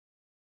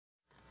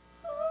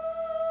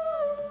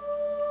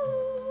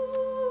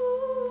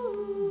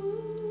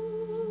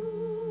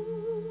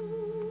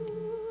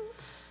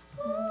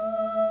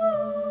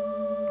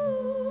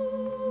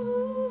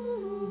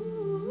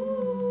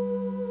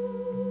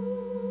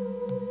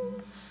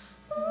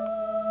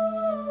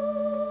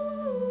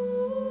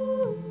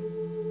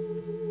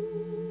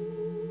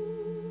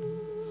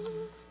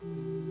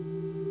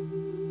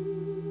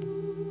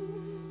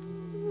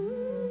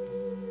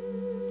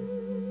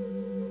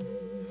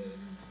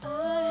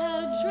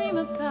dream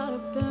about a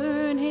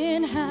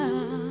burning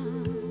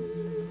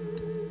house.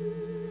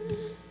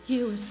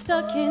 You were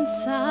stuck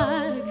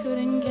inside, I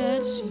couldn't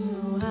get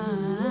you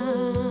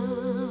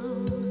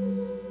out.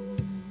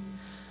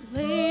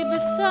 Laid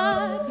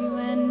beside you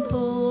and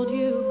pulled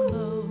you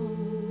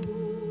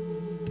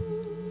close,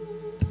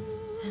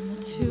 and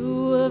the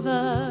two of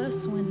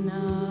us went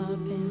up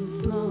in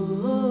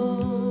smoke.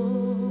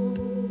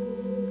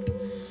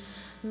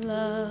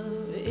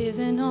 Love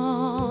isn't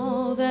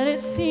all that it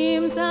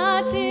seems.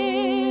 I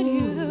did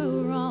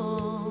you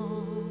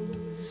wrong.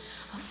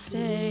 I'll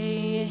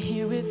stay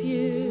here with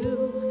you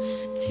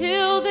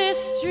till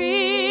this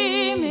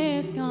dream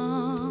is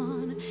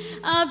gone.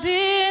 I've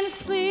been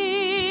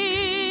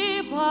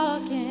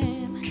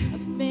sleepwalking,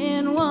 I've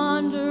been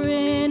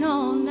wandering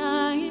all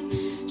night,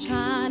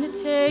 trying to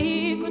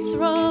take what's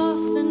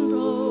lost and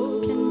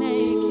broken,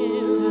 make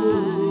it right.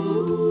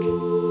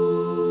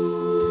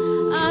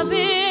 I've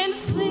been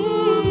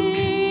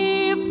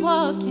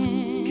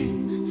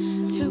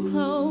sleepwalking, too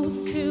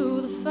close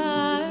to the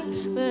fire,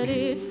 but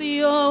it's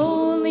the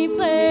only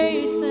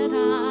place that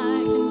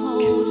I can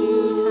hold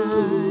you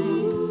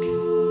tight.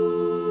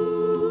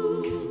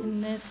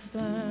 In this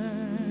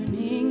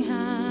burning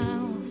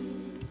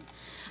house,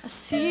 I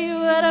see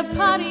you at a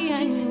party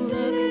and you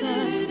look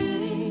the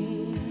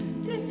same.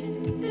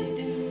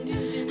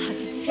 I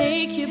could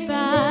take you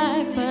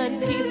back, but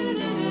people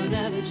don't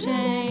ever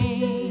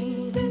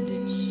change.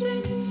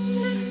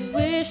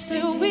 Wish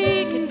that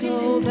we could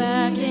go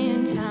back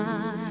in time.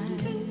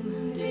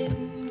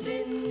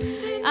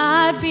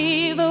 I'd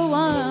be the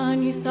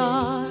one you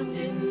thought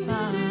didn't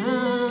find.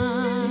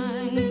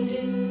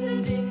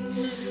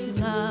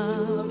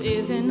 Love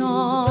isn't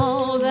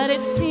all that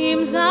it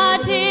seems. I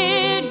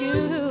did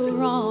you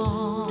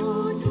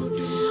wrong.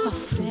 I'll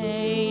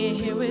stay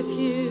here with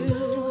you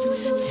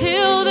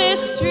till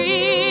this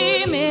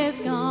dream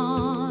is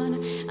gone.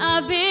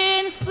 I've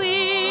been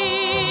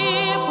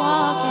sleepwalking,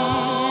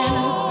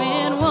 I've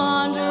been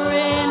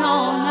wandering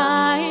all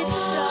night,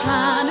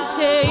 trying to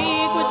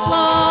take what's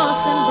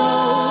lost and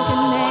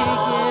broken,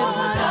 make it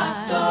right.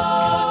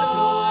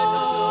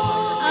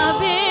 I've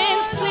been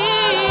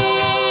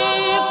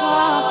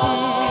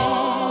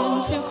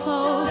sleepwalking, too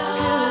close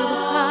to the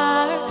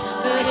fire,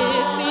 but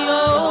it's the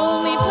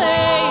only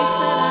place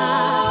that I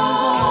can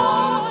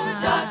hold you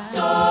tight.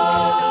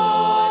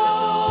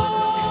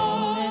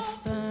 In this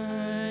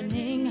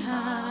burning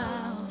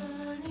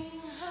house, the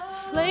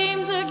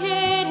flames are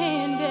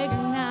getting bigger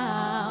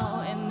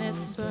now. In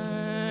this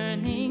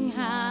burning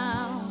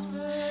house,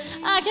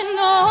 I can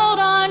hold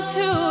on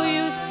to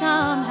you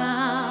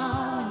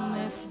somehow. In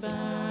this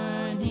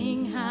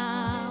burning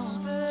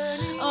house,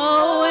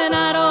 oh, and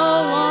I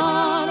don't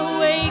want to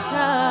wake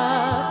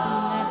up. In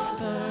this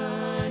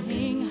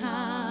burning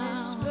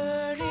house,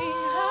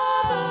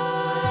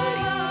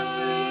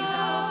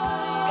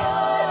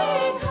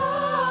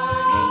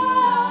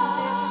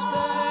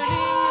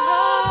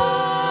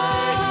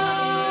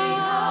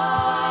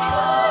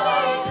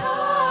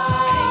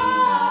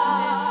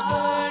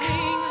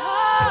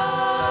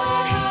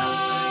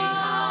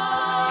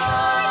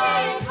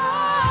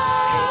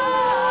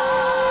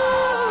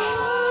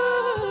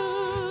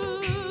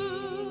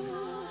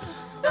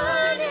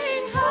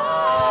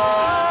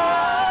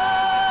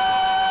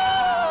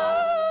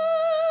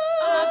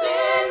 I've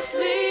been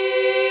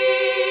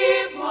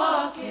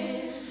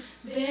sleepwalking,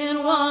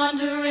 been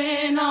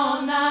wandering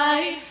all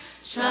night,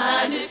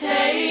 trying to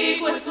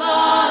take what's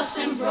lost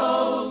and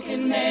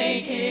broken,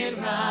 make it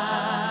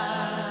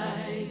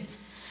right.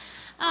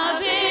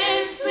 I've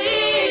been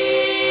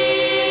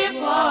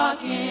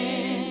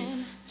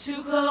sleepwalking,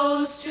 too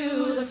close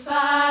to the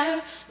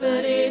fire,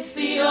 but it's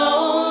the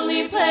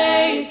only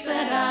place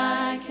that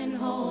I can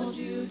hold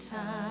you tight.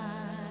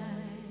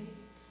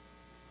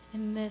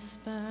 In this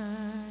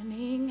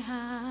burning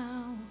house.